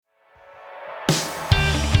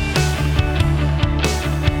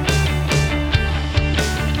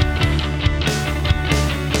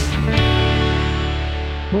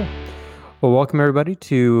Well, welcome everybody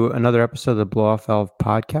to another episode of the Blow Off Valve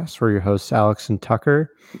podcast. We're your hosts, Alex and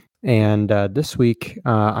Tucker. And this week,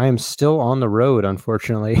 I am still on the road,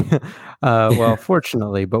 unfortunately.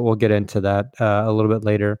 Fortunately, but we'll get into that a little bit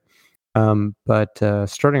later. But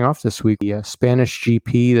starting off this week, the Spanish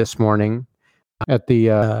GP this morning at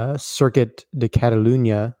the Circuit de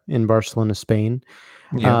Catalunya in Barcelona, Spain.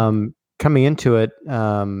 Coming into it,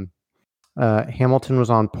 Hamilton was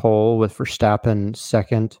on pole with Verstappen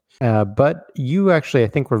second. But you actually, I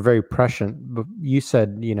think, were very prescient. You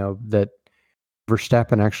said, that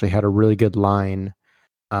Verstappen actually had a really good line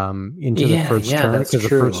into the first turn because the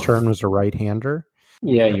first turn was a right-hander.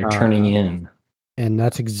 Yeah, you're turning in. And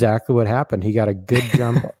that's exactly what happened. He got a good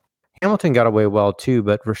jump. Hamilton got away well too,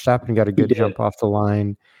 but Verstappen got a good jump off the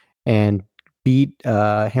line and beat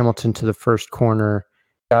Hamilton to the first corner,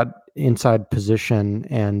 got inside position,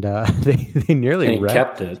 and they nearly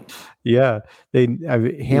kept it. Yeah,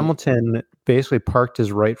 Hamilton basically parked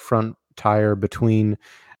his right front tire between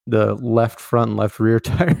the left front and left rear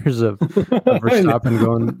tires of Verstappen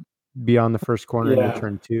going beyond the first corner into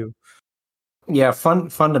turn two. Yeah,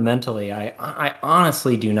 fundamentally, I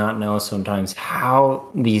honestly do not know sometimes how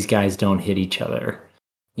these guys don't hit each other.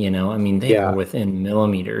 They are within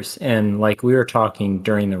millimeters. And like we were talking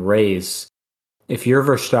during the race, if you're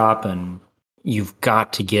Verstappen, you've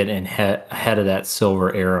got to get ahead of that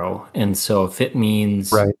silver arrow. And so if it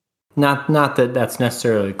means not that that's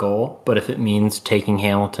necessarily a goal, but if it means taking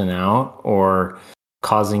Hamilton out or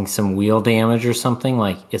causing some wheel damage or something,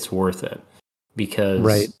 like it's worth it.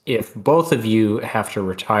 Because if both of you have to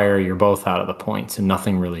retire, you're both out of the points and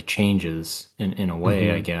nothing really changes in a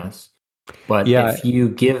way, I guess. But if you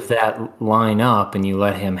give that line up and you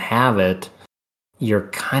let him have it, you're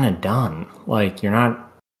kind of done. Like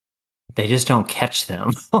they just don't catch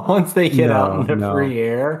them once they get out in the free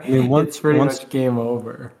air. It's pretty much game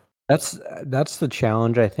over. That's the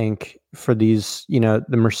challenge, I think, for these. The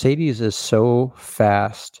Mercedes is so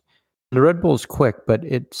fast. The Red Bull is quick, but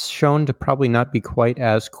it's shown to probably not be quite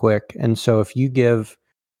as quick. And so if you give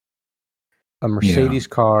a Mercedes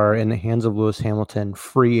car in the hands of Lewis Hamilton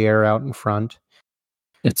free air out in front,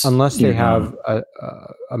 unless they have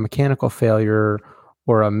a mechanical failure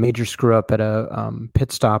or a major screw up at a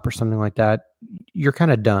pit stop or something like that, you're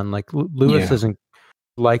kind of done. Like Lewis isn't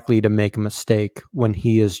likely to make a mistake when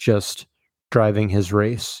he is just driving his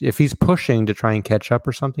race. If he's pushing to try and catch up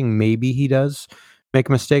or something, maybe he does make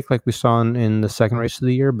a mistake like we saw in the second race of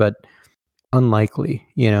the year, but unlikely,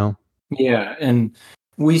 Yeah, and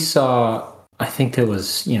we saw, I think it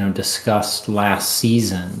was, discussed last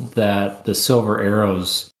season that the silver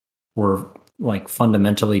arrows were like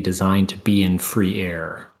fundamentally designed to be in free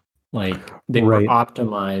air. Like they were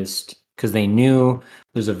optimized because they knew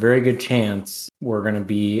there's a very good chance we're going to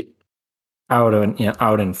be out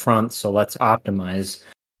in front. So let's optimize.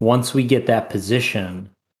 Once we get that position,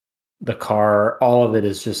 the car, all of it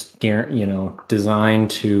is just,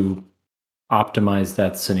 designed to optimize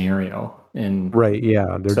that scenario. And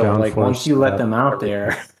they're so like once you let them out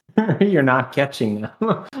there, you're not catching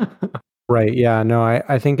them.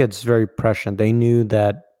 I think it's very prescient. They knew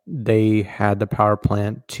that they had the power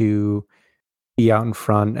plant to be out in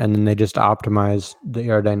front, and then they just optimized the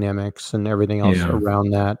aerodynamics and everything else around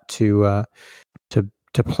that to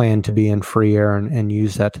plan to be in free air and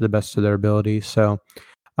use that to the best of their ability. So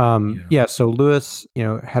so Lewis,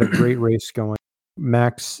 had a great race going.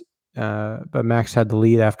 But Max had the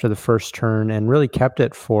lead after the first turn and really kept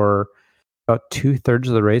it for about 2/3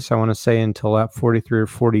 of the race, I want to say, until lap 43 or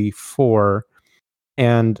 44,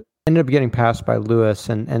 and ended up getting passed by Lewis.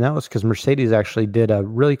 And that was because Mercedes actually did a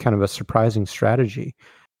really kind of a surprising strategy.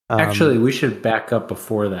 Actually, we should back up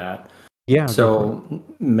before that. Yeah. So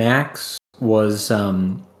Max was, do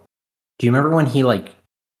you remember when he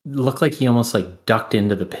looked like he almost ducked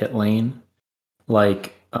into the pit lane?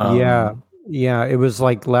 Yeah, it was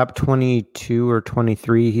like lap 22 or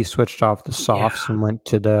 23. He switched off the softs and went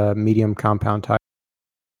to the medium compound tire.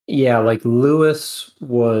 Yeah, like Lewis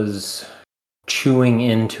was chewing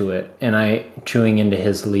into it, and chewing into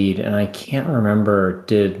his lead, and I can't remember.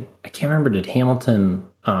 Did Hamilton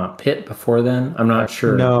pit before then? I'm not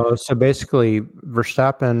sure. No, so basically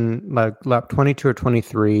Verstappen, like lap 22 or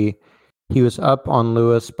 23, he was up on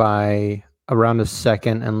Lewis by around a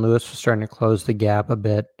second, and Lewis was starting to close the gap a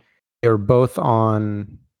bit. They were both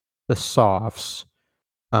on the softs.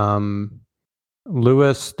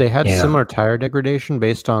 Lewis, they had similar tire degradation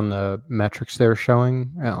based on the metrics they were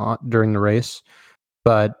showing during the race,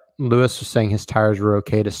 but Lewis was saying his tires were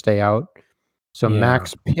okay to stay out. So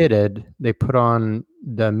Max pitted. They put on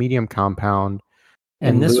the medium compound,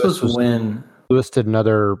 and this was when Lewis did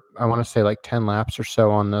another, I want to say like 10 laps or so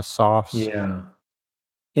on the softs. Yeah.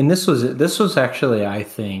 And this was actually, I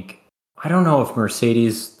think, I don't know if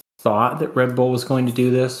Mercedes thought that Red Bull was going to do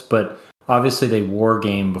this, but obviously they war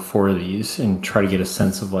game before these and try to get a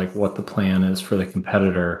sense of like what the plan is for the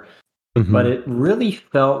competitor. But it really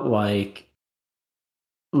felt like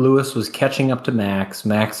Lewis was catching up to Max.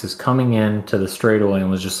 Max is coming in to the straightaway and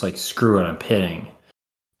was just like, screw it, I'm pitting.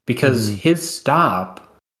 Because his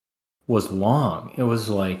stop was long. It was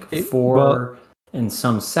like four and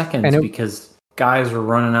some seconds because guys were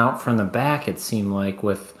running out from the back, it seemed like,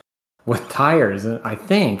 with tires. I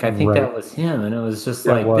think that was him. And it was just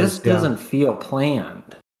this doesn't feel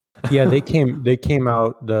planned. Yeah, they came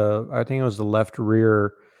out, I think it was the left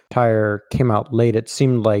rear tire came out late. It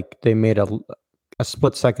seemed like they made a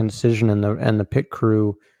split second decision, and the pit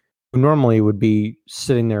crew, who normally would be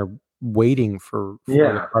sitting there waiting for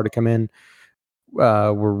the car to come in,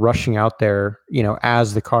 were rushing out there,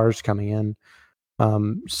 as the car's coming in.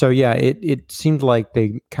 So yeah, it seemed like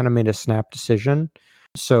they kind of made a snap decision.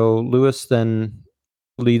 So Lewis then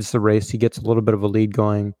leads the race. He gets a little bit of a lead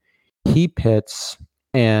going. He pits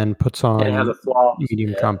and puts on has a flaw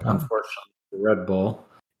medium compound. Unfortunately, the Red Bull.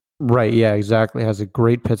 Right. Yeah. Exactly. Has a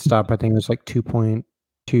great pit stop. I think it was like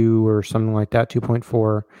 2.2 or something like that.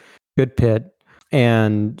 2.4. Good pit.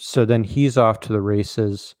 And so then he's off to the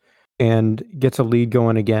races and gets a lead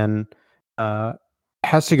going again.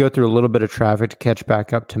 Has to go through a little bit of traffic to catch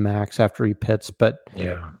back up to Max after he pits, but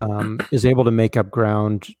is able to make up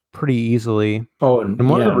ground pretty easily. Oh, and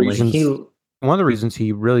one of the reasons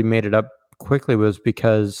he really made it up quickly was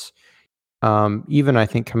because even I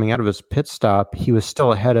think coming out of his pit stop, he was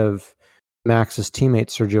still ahead of Max's teammate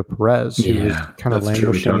Sergio Perez, who was kind of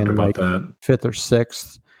languishing in like fifth or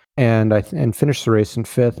sixth, and finished the race in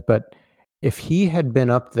fifth. But if he had been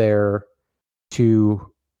up there to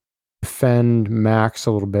defend Max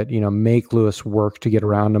a little bit, make Lewis work to get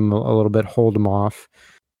around him a little bit, hold him off,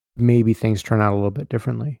 maybe things turn out a little bit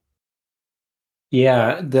differently.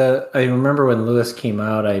 Yeah, I remember when Lewis came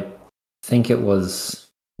out, I think he was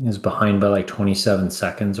behind by like 27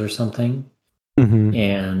 seconds or something.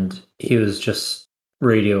 And he was just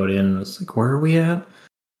radioed in. It was like, where are we at?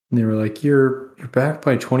 And they were like, you're back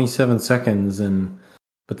by 27 seconds.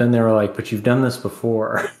 But then they were like, but you've done this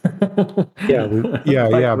before. Bono,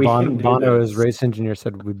 his race engineer,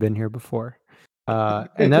 said we've been here before.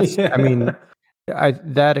 And that's, I mean,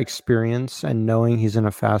 that experience and knowing he's in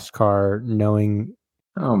a fast car, knowing,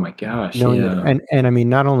 oh my gosh, and I mean,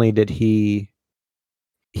 not only did he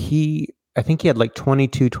I think he had like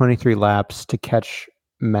 22, 23 laps to catch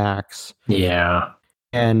Max. Yeah.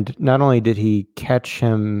 And not only did he catch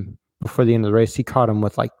him before the end of the race, he caught him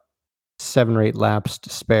with like 7 or 8 laps to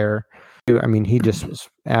spare. I mean, he just was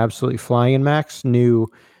absolutely flying, and Max knew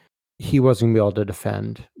he wasn't going to be able to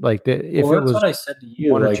defend. Like, if it was what I said to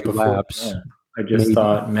you, 1 or 2 laps. I just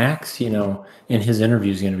thought Max, in his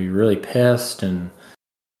interview is going to be really pissed and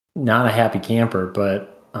not a happy camper,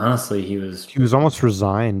 but honestly, he was almost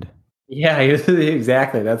resigned. Yeah,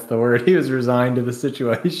 exactly. That's the word. He was resigned to the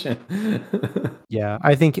situation. Yeah,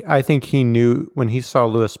 I think he knew when he saw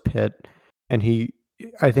Lewis pit, and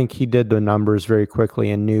I think he did the numbers very quickly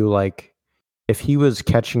and knew, like, if he was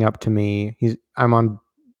catching up to me, I'm on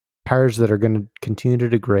tires that are going to continue to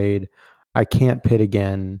degrade. I can't pit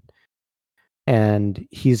again. And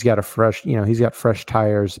he's got he's got fresh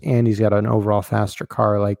tires, and he's got an overall faster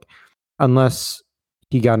car. Like, unless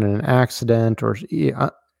he got in an accident or,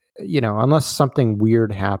 unless something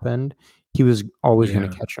weird happened, he was always going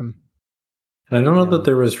to catch him. And I don't know that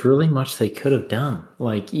there was really much they could have done.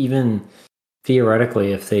 Like, even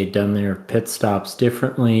theoretically, if they'd done their pit stops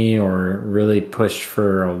differently or really pushed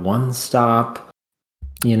for a one stop,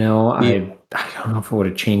 I don't know if it would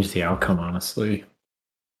have changed the outcome, honestly.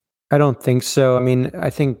 I don't think so. I mean, I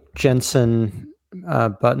think Jensen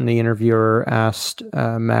Button, the interviewer, asked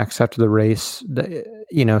Max after the race,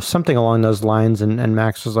 something along those lines, and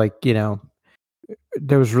Max was like,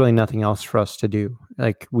 there was really nothing else for us to do.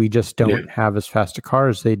 Like, we just don't have as fast a car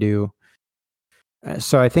as they do.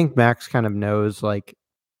 So I think Max kind of knows, like,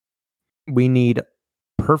 we need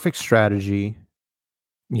perfect strategy,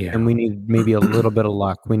 and we need maybe a little bit of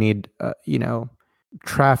luck. We need,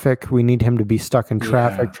 traffic. We need him to be stuck in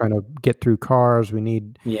traffic trying to get through cars. We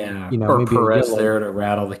need, or maybe Perez there to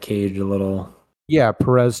rattle the cage a little. Yeah,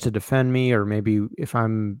 Perez to defend me, or maybe if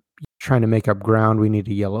I'm trying to make up ground, we need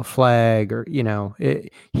a yellow flag, or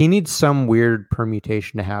he needs some weird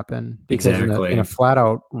permutation to happen, because in a flat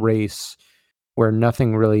out race where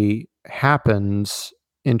nothing really happens,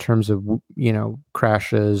 in terms of,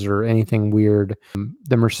 crashes or anything weird,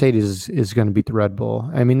 the Mercedes is going to beat the Red Bull.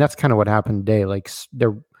 I mean, that's kind of what happened today. Like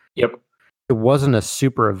Yep. it wasn't a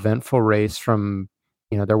super eventful race from,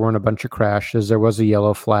 there weren't a bunch of crashes. There was a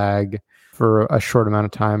yellow flag for a short amount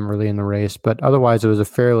of time early in the race, but otherwise it was a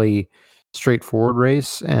fairly straightforward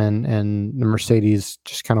race, and the Mercedes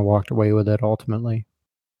just kind of walked away with it ultimately.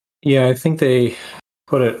 Yeah, I think they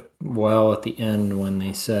put it well at the end when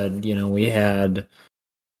they said, we had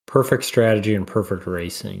perfect strategy and perfect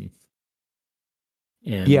racing.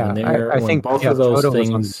 And Yeah, I when think, both of those Toto was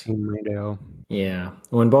on the things, team radio. yeah,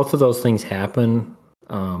 when both of those things happen,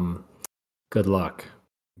 good luck.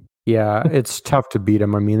 Yeah, it's tough to beat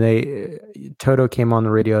him. I mean, Toto came on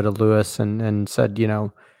the radio to Lewis and said,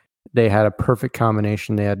 they had a perfect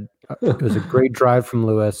combination. It was a great drive from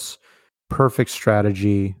Lewis, perfect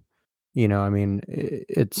strategy. I mean,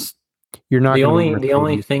 you're not The going to beat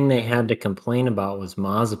only Mercedes. thing they had to complain about was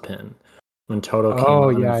Mazepin when Toto came Oh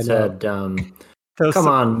on yeah, and I know. said, That was "Come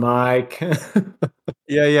so on, Mike,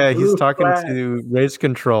 yeah. He's blue talking flag." to race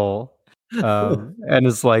control, and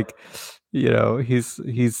it's like,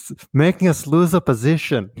 he's making us lose a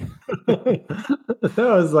position. That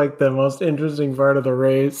was like the most interesting part of the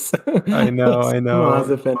race. I know.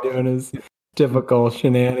 Mazepin doing his typical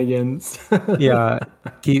shenanigans. Yeah,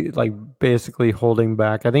 he like basically holding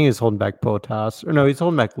back. I think he's holding back Bottas, or no, he's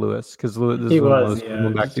holding back Lewis because this He is when was, Lewis was yeah,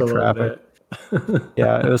 going back just through a little traffic. bit.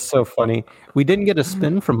 Yeah, it was so funny. We didn't get a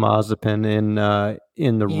spin from Mazepin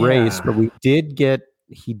in the race, but Yeah,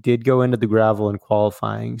 he did go into the gravel in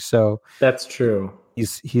qualifying, so that's true.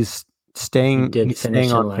 he's He staying did finish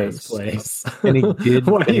in on last pace, place. and he did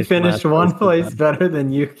What, he finish in finished last place one too. place better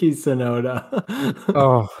than Yuki Tsunoda.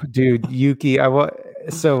 Oh, dude, Yuki,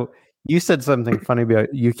 so you said something funny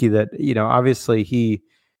about Yuki that, obviously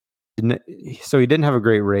didn't he didn't have a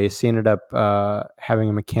great race. He ended up having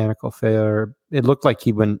a mechanical failure. It looked like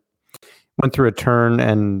he went through a turn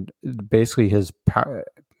and basically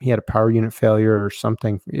he had a power unit failure or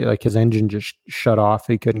something. Like his engine just shut off.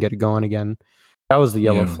 He couldn't get it going again. That was the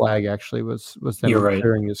yellow Yeah, flag. Actually, was you're them right.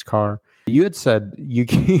 clearing his car. You had said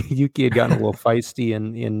Yuki had gotten a little feisty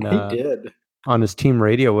in He did. on his team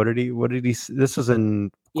radio. What did he? This was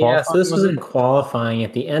in Yeah, so qualifying, this was was it? in qualifying.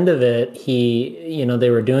 At the end of it, they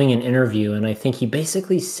were doing an interview, and I think he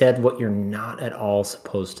basically said what you're not at all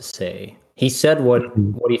supposed to say. He said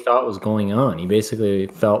Mhm. what he thought was going on. He basically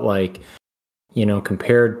felt like,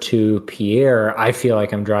 compared to Pierre, I feel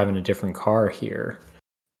like I'm driving a different car here.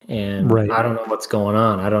 And Right. I don't know what's going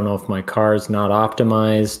on. I don't know if my car is not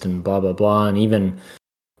optimized and blah, blah, blah. And even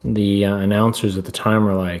the announcers at the time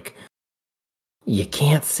were like, you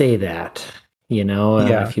can't say that.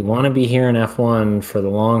 Yeah. If you want to be here in F1 for the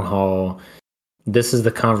long haul, this is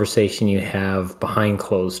the conversation you have behind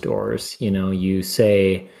closed doors. You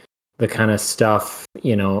say the kind of stuff,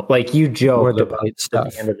 like you joked about Boilerplate at the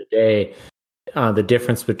end stuff. of the day, the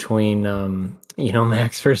difference between,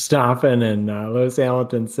 Max Verstappen and Lewis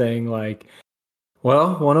Hamilton saying like,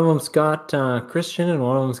 well, one of them's got Christian and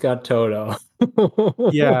one of them's got Toto.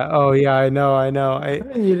 Yeah. Oh, yeah. I know.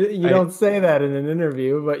 You I, don't say that in an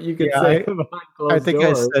interview, but you could yeah. say it behind I closed think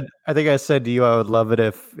doors. I said to you, I would love it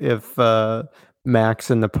if Max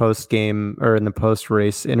in the post game or in the post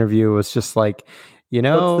race interview was just like,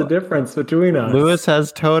 What's the difference between us? Lewis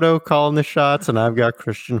has Toto calling the shots, and I've got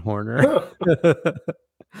Christian Horner.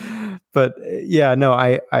 But yeah, no,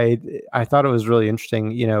 I thought it was really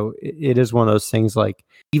interesting. It is one of those things like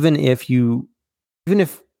even if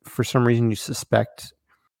for some reason you suspect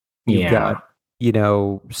you've got,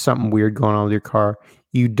 Yeah. something weird going on with your car,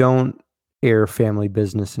 you don't air family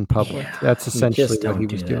business in public. Yeah, That's you essentially just what he don't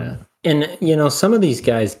do was that. doing. And some of these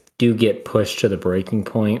guys do get pushed to the breaking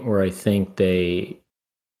point where I think they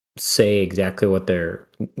say exactly what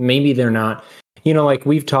maybe they're not, like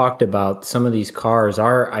we've talked about, some of these cars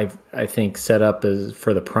are, I think, set up as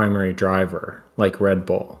for the primary driver, like Red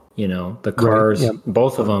Bull. The Right. cars, Yeah.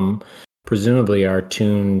 both of them presumably are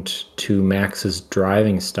tuned to Max's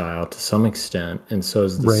driving style to some extent. And so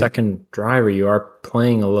as the Right. second driver, you are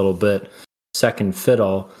playing a little bit second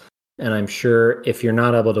fiddle. And I'm sure if you're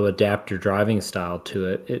not able to adapt your driving style to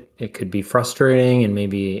it could be frustrating. And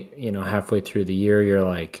maybe, halfway through the year, you're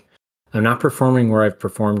like, I'm not performing where I've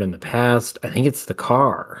performed in the past. I think it's the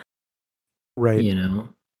car, Right. you know?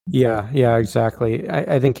 Yeah. Yeah. Exactly.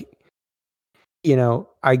 I think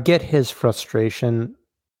I get his frustration,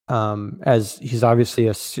 as he's obviously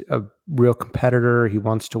a real competitor. He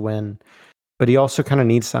wants to win, but he also kind of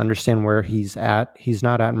needs to understand where he's at. He's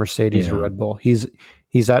not at Mercedes or Yeah. Red Bull.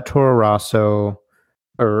 He's at Toro Rosso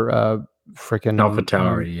or freaking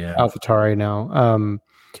AlphaTauri, yeah. AlphaTauri now.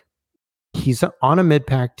 he's on a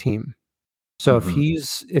mid-pack team. So if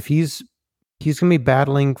he's going to be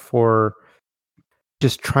battling for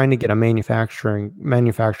just trying to get a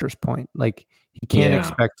manufacturer's point. Like he can't Yeah.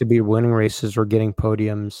 expect to be winning races or getting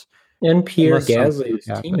podiums And Pierre unless something Gasly's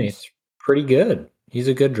happens. teammate's pretty good. He's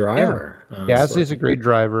a good Yeah. driver, Gasly's a honestly. great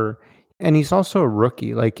driver, and he's also a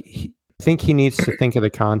rookie. Like I think he needs to think of the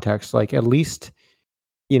context. Like at least,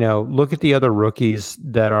 look at the other rookies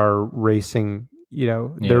that are racing. They're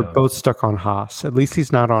Yeah. both stuck on Haas. At least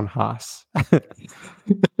he's not on Haas.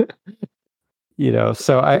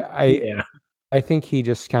 So Yeah. I think he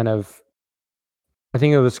just kind of I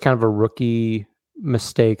think it was kind of a rookie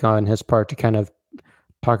mistake on his part to kind of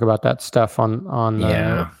talk about that stuff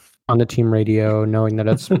Yeah. on the team radio, knowing that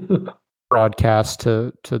it's broadcast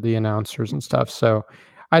to the announcers and stuff. So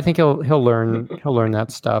I think he'll learn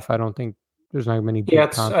that stuff. I don't think there's not many Yeah,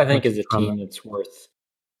 big I think consequences as a from team it. it's worth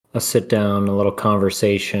a sit down, a little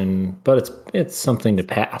conversation, but it's something to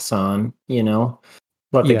pass on,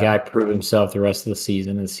 Let the Yeah, guy prove himself the rest of the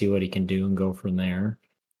season and see what he can do and go from there.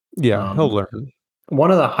 yeah, he'll Um, learn.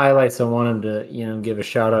 One of the highlights I wanted to, give a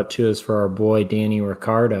shout out to is for our boy Danny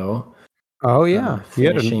Ricardo, Oh yeah,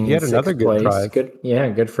 finishing he in had another sixth good place. drive. Good, yeah,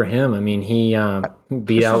 good for him. I mean, he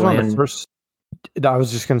beat This out was on the Land. first. I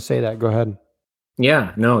was just gonna say that. Go ahead.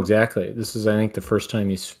 Yeah, no, exactly. This is, I think, the first time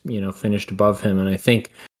he's, finished above him, and I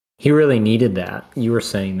think he really needed that. You were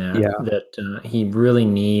saying Yeah, that he really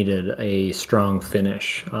needed a strong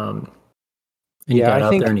finish, and he yeah. got I out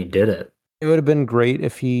there think and he did it. it would have been great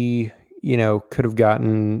if he, could have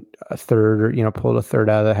gotten a third or, pulled a third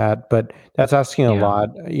out of the hat, but that's asking a Yeah, lot,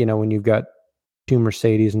 when you've got two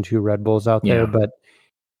Mercedes and two Red Bulls out there. yeah. But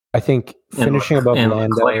I think And finishing above Leclerc in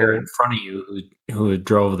Lando, front of you, who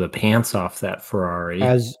drove the pants off that Ferrari.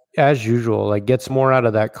 as usual, like gets more out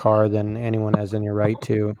of that car than anyone has any right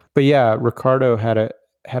to. But yeah, Ricardo had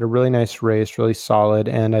a really nice race, really solid,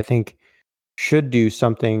 and I think should do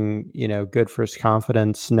something, good for his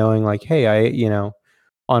confidence, knowing like, hey,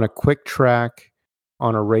 on a quick track,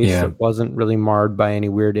 on a race Yeah, that wasn't really marred by any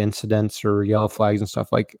weird incidents or yellow flags and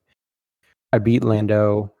stuff, like I beat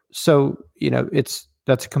Lando. So,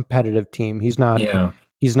 that's a competitive team. yeah,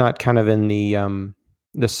 He's not kind of in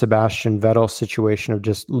the Sebastian Vettel situation of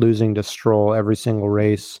just losing to Stroll every single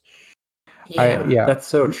race. yeah. Yeah. That's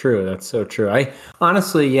so true. That's so true. I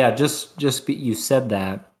honestly, yeah, you said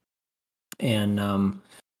that, and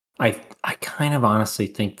I kind of honestly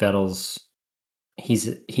think Vettel's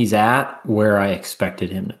he's at where I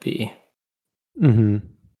expected him to be. Hmm.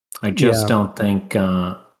 I just Yeah. don't think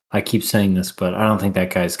I keep saying this, but I don't think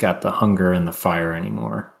that guy's got the hunger and the fire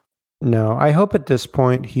anymore. No, I hope at this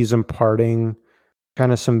point he's imparting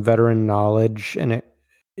kind of some veteran knowledge and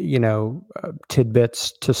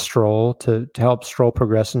tidbits to Stroll to help Stroll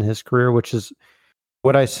progress in his career, which is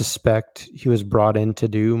what I suspect he was brought in to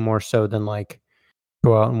do more so than like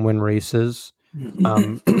go out and win races.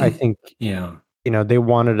 I think Yeah. they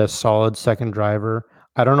wanted a solid second driver.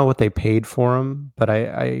 I don't know what they paid for him, but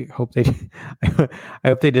I hope they I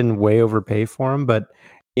hope they didn't way overpay for him. But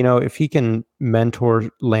if he can mentor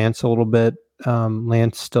Lance a little bit,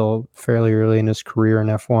 Lance still fairly early in his career in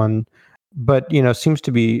F1, but seems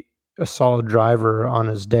to be a solid driver on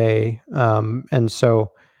his day. And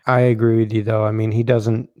so I agree with you though. I mean, he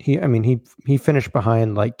doesn't. He I mean he finished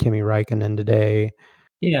behind like Kimi Räikkönen today,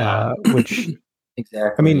 Yeah. which I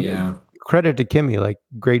Exactly. mean, Yeah. credit to Kimi, like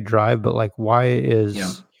great drive, but like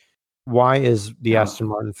Yeah. why is the Yeah. Aston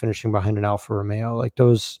Martin finishing behind an Alfa Romeo? Like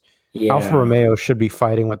those Alfa Yeah. Romeo should be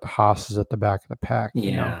fighting with the Haas's at the back of the pack.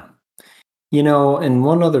 Yeah. And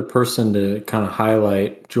one other person to kind of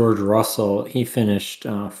highlight, George Russell, he finished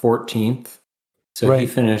 14th. So he Right.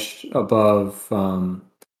 finished above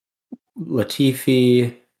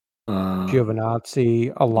Latifi. Uh, Giovinazzi,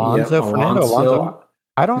 yep, Alonso, Fernando Alonso. Alonso.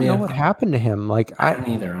 I don't know Yeah, what happened to him. Like I don't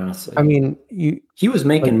either, I honestly. mean, you He was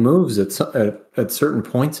like making moves at certain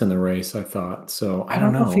points in the race, I thought. So I I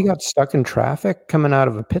don't don't know if he know. got stuck in traffic coming out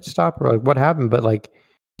of a pit stop or like what happened, but like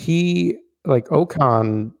he like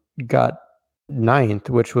Ocon got ninth,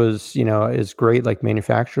 which was, is great like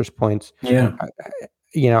manufacturer's points. Yeah,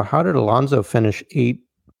 How did Alonso finish 8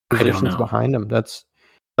 I don't positions know. behind him? That's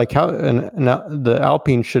like how the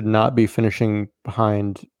Alpine should not be finishing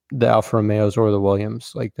behind the Alfa Romeos or the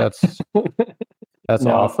Williams. Like that's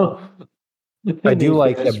awful. No, I and he do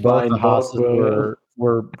like that finished both the behind both Haas's Williams.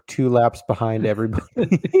 were 2 laps behind everybody.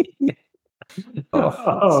 Oh, it's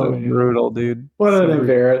Oh so man, brutal, dude. what So an brutal.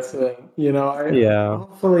 embarrassment! I Yeah.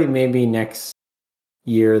 hopefully maybe next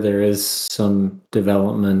year there is some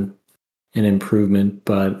development and improvement,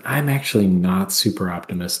 but I'm actually not super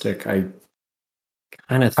optimistic. I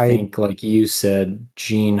kind of I think, like you said,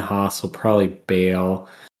 Gene Haas will probably bail.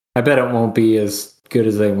 I bet it won't be as good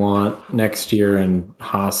as they want next year, and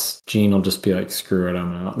Gene will just be like, screw it,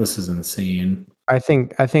 I'm out. This is insane. I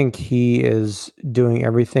think he is doing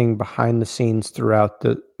everything behind the scenes throughout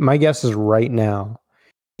the. My guess is right now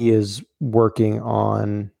he is working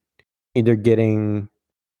on either getting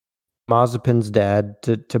Mazepin's dad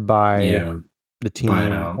to buy Yeah, the buy it team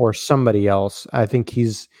out. or somebody else. I think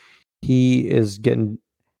he is getting.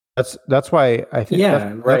 That's why I think Yeah,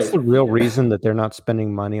 that's right. the real Yeah. reason that they're not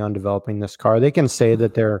spending money on developing this car. They can say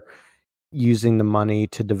that they're using the money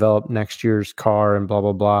to develop next year's car and blah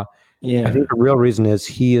blah blah. I think Yeah. the real reason is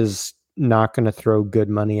he is not going to throw good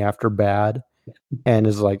money after bad and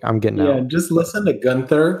is like, I'm getting Yeah, out. just listen to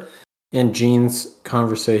Gunther and Gene's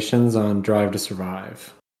conversations on Drive to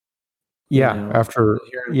Survive. You Yeah, know, after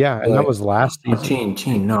you'll hear him yeah, be and that like, was last "Oh, season.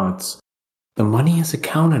 Gene, no, it's the money is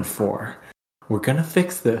accounted for. We're gonna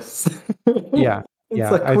fix this." Yeah, It's yeah,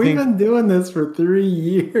 like I we've think been doing this for 3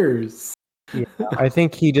 years. yeah, I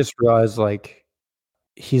think he just realized like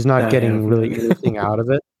he's not I getting have really been. anything out of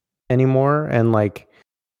it anymore, and like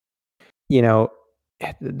you know,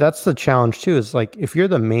 that's the challenge too. Is like if you're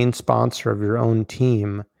the main sponsor of your own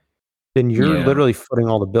team, then you're Yeah, literally footing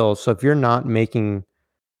all the bills. So if you're not making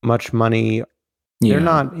much money, yeah,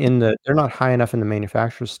 they're not high enough in the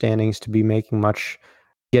manufacturer's standings to be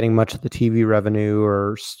getting much of the TV revenue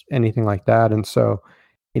or anything like that. And so,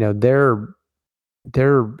 they're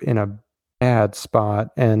in a bad spot.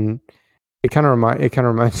 And it kind of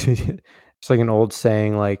reminds me, it's like an old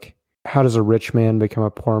saying, like, how does a rich man become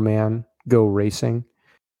a poor man? Go racing.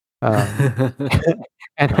 Um,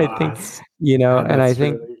 and I think, Gosh, and I that's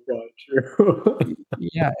think, really so true.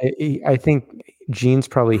 yeah, I think Gene's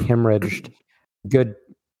probably hemorrhaged good,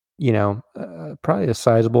 probably a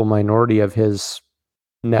sizable minority of his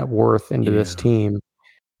net worth into this Yeah. team,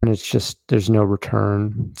 and it's just there's no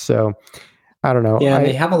return. So I don't know. Yeah, and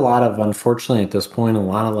they have a lot of, unfortunately, at this point, a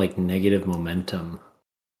lot of like negative momentum,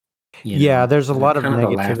 Yeah, there's a and they're lot of kind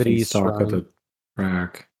of a laughing negativity stock of surrounding. the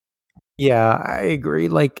track. Yeah, I agree.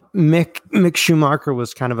 Like Mick Schumacher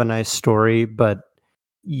was kind of a nice story, but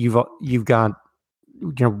you've got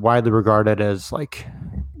widely regarded as like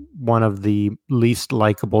one of the least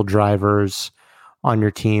likable drivers on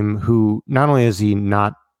your team, who not only is he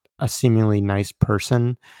not a seemingly nice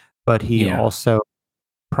person, but he Yeah. also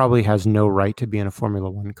probably has no right to be in a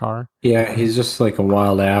Formula One car. Yeah, he's just like a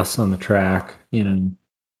wild ass on the track.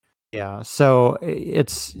 Yeah, so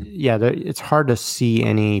it's hard to see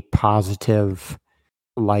any positive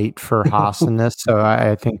light for Haas in this. So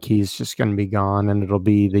I think he's just going to be gone, and it'll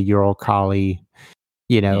be the Ural Kali,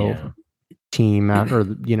 you know, Yeah. team or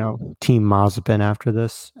Team Mazepin after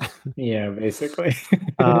this. Yeah, basically.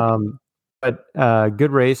 um, but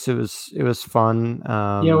good race. It was fun.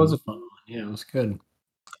 Yeah, it was a fun one. Yeah, it was good.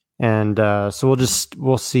 And so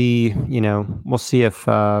we'll see. We'll see if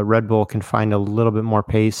Red Bull can find a little bit more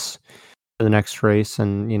pace for the next race.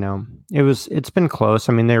 And it's been close.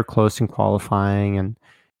 I mean, they were close in qualifying, and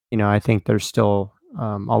I think there's still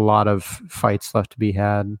a lot of fights left to be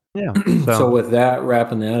had. Yeah. So So with that,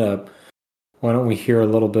 wrapping that up, why don't we hear a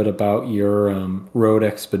little bit about your road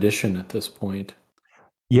expedition at this point?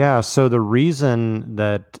 yeah. So the reason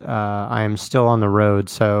that I am still on the road.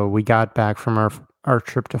 So we got back from our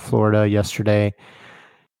trip to Florida yesterday.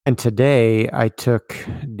 And today I took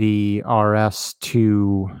the RS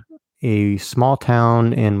to a small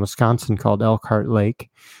town in Wisconsin called Elkhart Lake,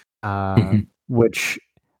 uh, which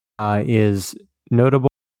is notable,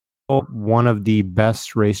 one of the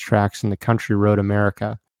best racetracks in the country, Road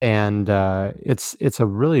America. And it's a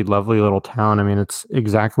really lovely little town. I mean, it's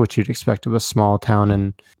exactly what you'd expect of a small town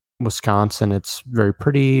in Wisconsin. It's very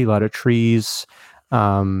pretty, a lot of trees,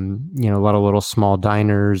 a lot of little small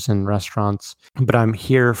diners and restaurants. But I'm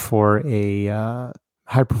here for a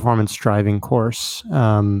high performance driving course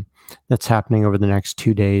that's happening over the next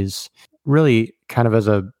 2 days. Really, kind of as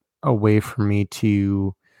a way for me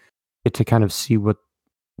to get to kind of see what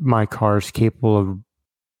my car is capable of,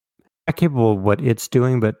 not capable of what it's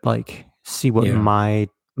doing, but like see what Yeah.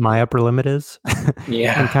 my upper limit is,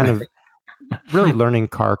 and kind Yeah. of really learning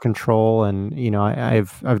car control. And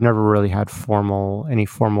I've never really had any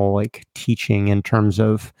formal like teaching in terms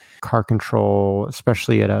of car control,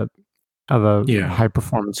 especially of a Yeah. high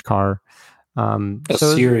performance car. A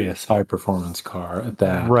So serious high performance car at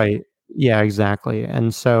that. right, yeah, exactly.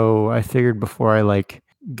 And so I figured before I like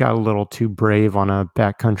got a little too brave on a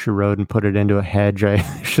backcountry road and put it into a hedge, I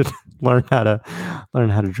should learn how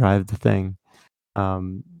to drive the thing.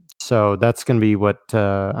 Um, so that's going to be what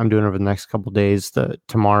I'm doing over the next couple days.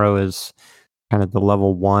 Tomorrow is kind of the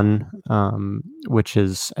level 1, which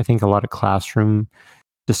is, I think, a lot of classroom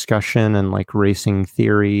discussion and like racing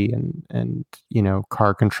theory and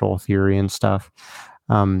car control theory and stuff.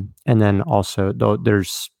 And then also though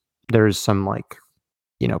there's some like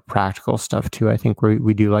practical stuff too. I think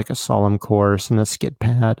we do like a solemn course and a skid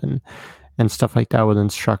pad and stuff like that with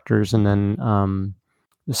instructors. And then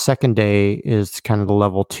the second day is kind of the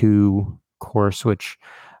level 2 course, which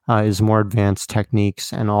is more advanced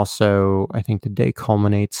techniques. And also, I think the day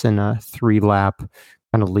culminates in a 3-lap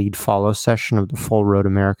kind of lead follow session of the full Road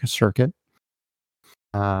America circuit,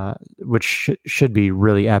 which should be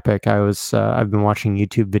really epic. I've been watching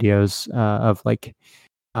YouTube videos of like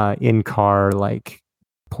in-car like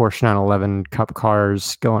Porsche 911 Cup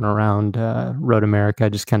cars going around Road America,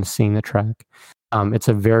 just kind of seeing the track. It's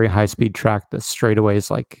a very high-speed track. The straightaway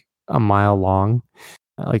is like a mile long,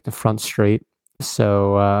 like the front straight.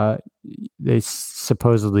 So they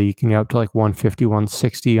supposedly you can get up to like 150,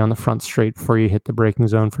 160 on the front straight before you hit the braking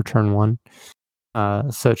zone for turn 1.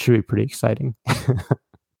 So it should be pretty exciting.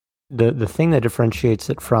 The thing that differentiates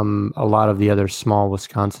it from a lot of the other small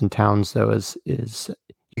Wisconsin towns, though, is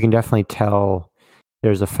you can definitely tell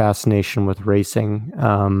there's a fascination with racing.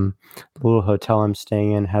 The little hotel I'm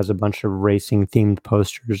staying in has a bunch of racing themed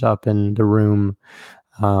posters up in the room.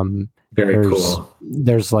 Very cool.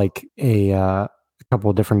 There's like a couple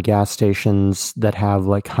of different gas stations that have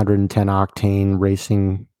like 110 octane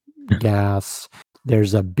racing gas.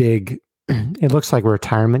 There's a big, it looks like a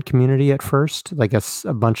retirement community at first, like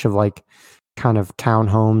a bunch of like kind of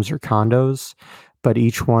townhomes or condos, but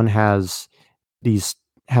each one has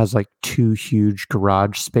like 2 huge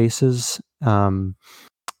garage spaces. And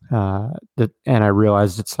I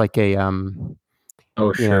realized it's like a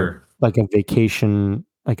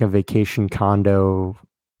like a vacation condo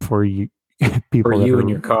for you people for you in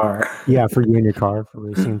your car. Yeah, for you in your car, for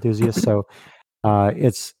racing enthusiasts. So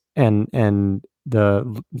it's and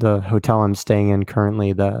the hotel I'm staying in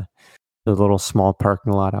currently, the little small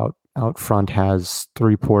parking lot out front has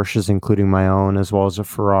 3 Porsches, including my own, as well as a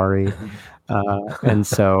Ferrari. And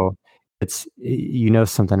so it's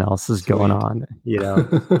something else is Sweet. going on.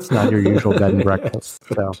 It's not your usual bed and breakfast.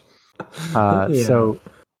 So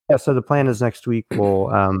so the plan is next week we'll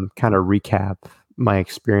kind of recap my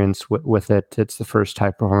experience with it. It's the first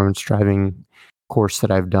high performance driving course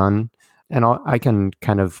that I've done, and I can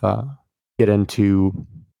kind of get into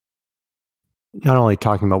not only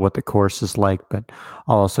talking about what the course is like, but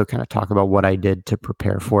I'll also kind of talk about what I did to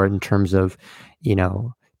prepare for it in terms of,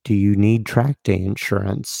 do you need track day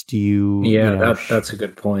insurance? Do you? That's a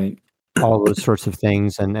good point. All those sorts of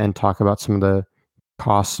things, and talk about some of the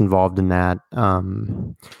costs involved in that.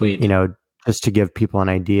 Just to give people an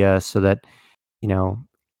idea, so that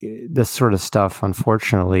this sort of stuff,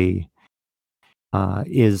 unfortunately,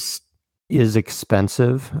 is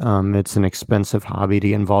expensive. It's an expensive hobby to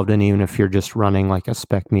get involved in, even if you're just running like a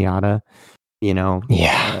spec Miata.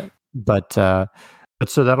 But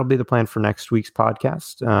so that'll be the plan for next week's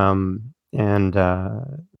podcast.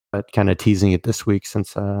 But kind of teasing it this week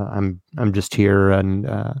since I'm just here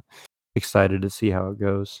and excited to see how it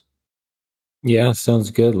goes. Yeah, sounds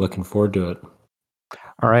good. Looking forward to it.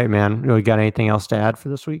 All right, man. You got anything else to add for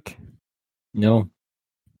this week? No.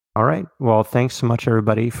 All right. Well, thanks so much,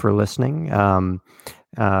 everybody, for listening.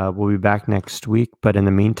 We'll be back next week. But in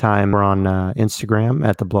the meantime, we're on Instagram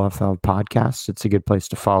at the Blow Off Valve Podcast. It's a good place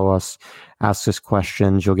to follow us, ask us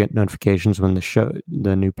questions. You'll get notifications when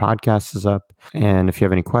the new podcast is up. And if you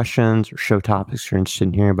have any questions or show topics you're interested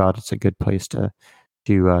in hearing about, it's a good place to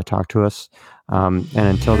talk to us. And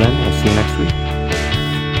until then, we'll see you next week.